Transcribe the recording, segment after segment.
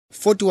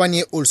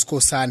41-year-old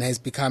Skhosana has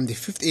become the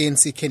fifth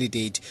ANC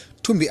candidate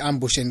to be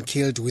ambushed and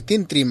killed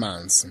within 3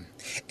 months.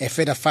 A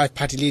further 5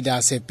 party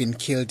leaders have been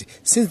killed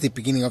since the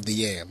beginning of the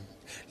year.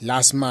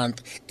 Last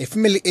month, a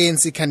female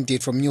ANC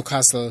candidate from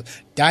Newcastle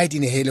died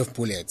in a hail of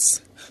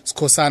bullets.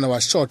 Skhosana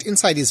was shot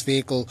inside his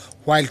vehicle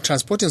while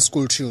transporting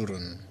school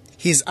children.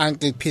 His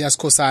uncle, Peter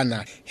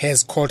Skhosana,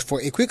 has called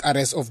for a quick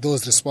arrest of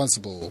those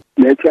responsible.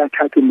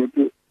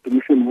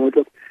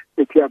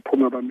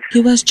 He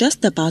was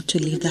just about to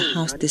leave the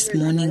house this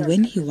morning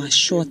when he was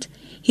shot.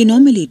 He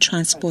normally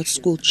transports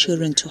school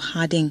children to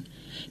Harding.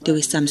 There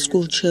were some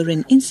school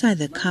children inside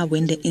the car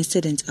when the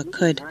incident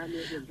occurred,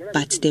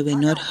 but they were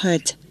not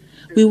hurt.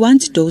 We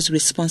want those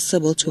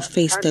responsible to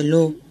face the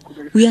law.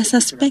 We are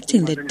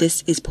suspecting that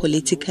this is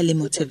politically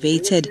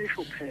motivated.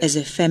 As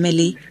a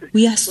family,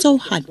 we are so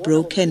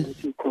heartbroken.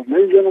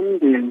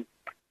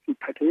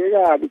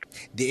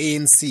 The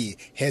ANC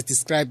has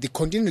described the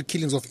continued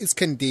killings of its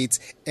candidates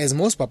as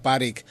most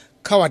barbaric,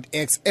 coward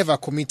acts ever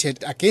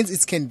committed against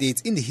its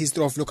candidates in the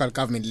history of local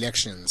government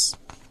elections.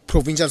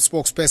 Provincial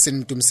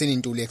spokesperson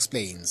Dumiseni Ntuli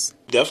explains.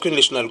 The African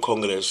National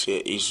Congress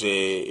is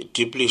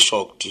deeply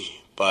shocked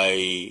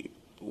by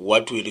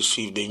what we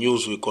received, the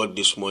news we got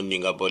this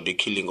morning about the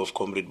killing of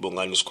Comrade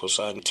Bongani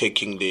Skhosana,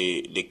 taking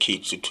the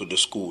kids to the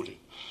school.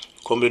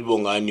 Comrade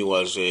Bongani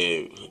was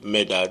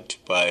murdered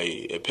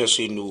by a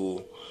person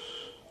who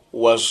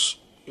was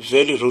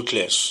very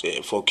ruthless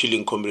for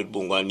killing Comrade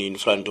Bongani in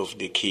front of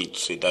the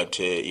kids that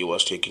he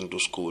was taking to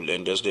school.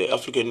 And as the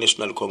African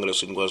National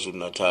Congress in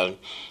KwaZulu-Natal,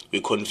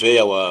 we convey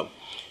our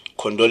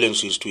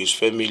condolences to his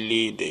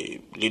family,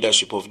 the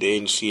leadership of the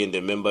ANC and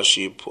the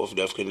membership of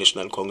the African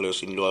National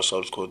Congress in Lower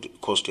South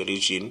Coast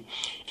region.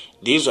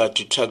 These are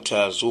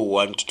detractors who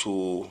want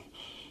to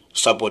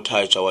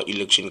sabotage our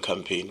election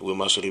campaign. We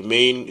must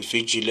remain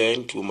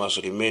vigilant, we must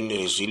remain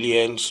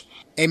resilient.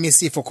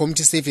 MEC for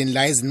Community Safety and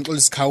Liaison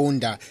Nxolisi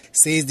Kaunda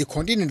says the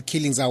continued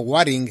killings are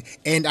worrying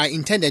and are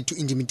intended to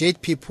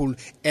intimidate people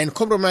and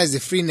compromise the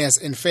freeness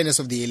and fairness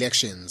of the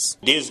elections.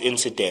 These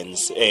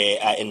incidents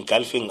are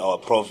engulfing our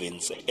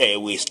province.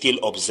 We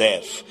still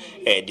observe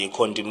the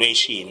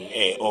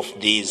continuation of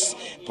these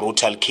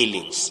brutal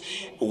killings,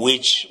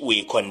 which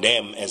we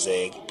condemn as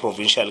a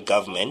provincial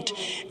government,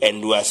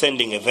 and we are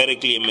sending a very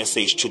clear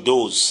message to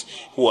those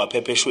who are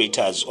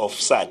perpetrators of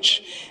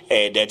such,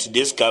 that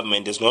this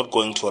government is not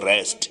going to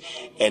rest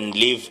and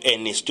leave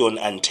any stone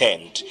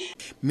unturned.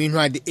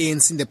 Meanwhile, the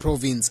ANC in the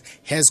province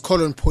has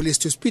called on police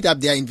to speed up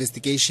their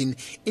investigation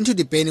into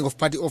the burning of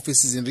party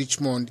offices in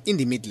Richmond in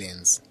the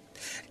Midlands.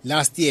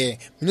 Last year,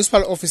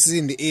 municipal offices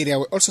in the area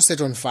were also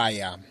set on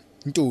fire.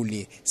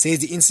 Ntuli says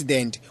the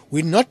incident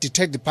will not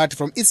detract the party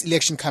from its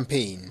election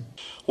campaign.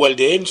 Well,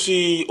 the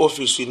ANC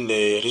office in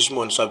the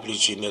Richmond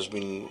sub-region has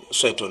been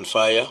set on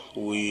fire.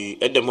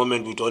 At the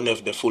moment, we don't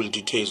have the full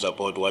details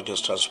about what has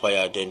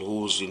transpired and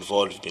who's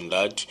involved in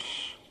that.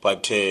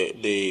 But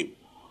the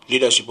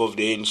leadership of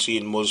the ANC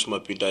in Moses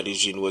Mapida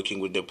region,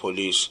 working with the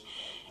police,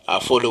 are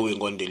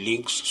following on the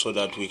links so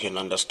that we can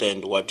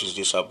understand what is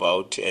this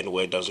about and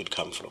where does it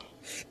come from.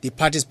 The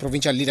party's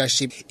provincial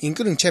leadership,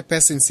 including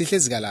Chairperson Sihle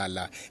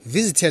Zikalala,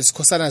 visited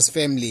Skhosana's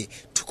family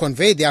to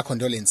convey their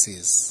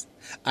condolences.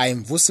 I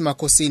am Vusi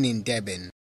Makosini in Durban.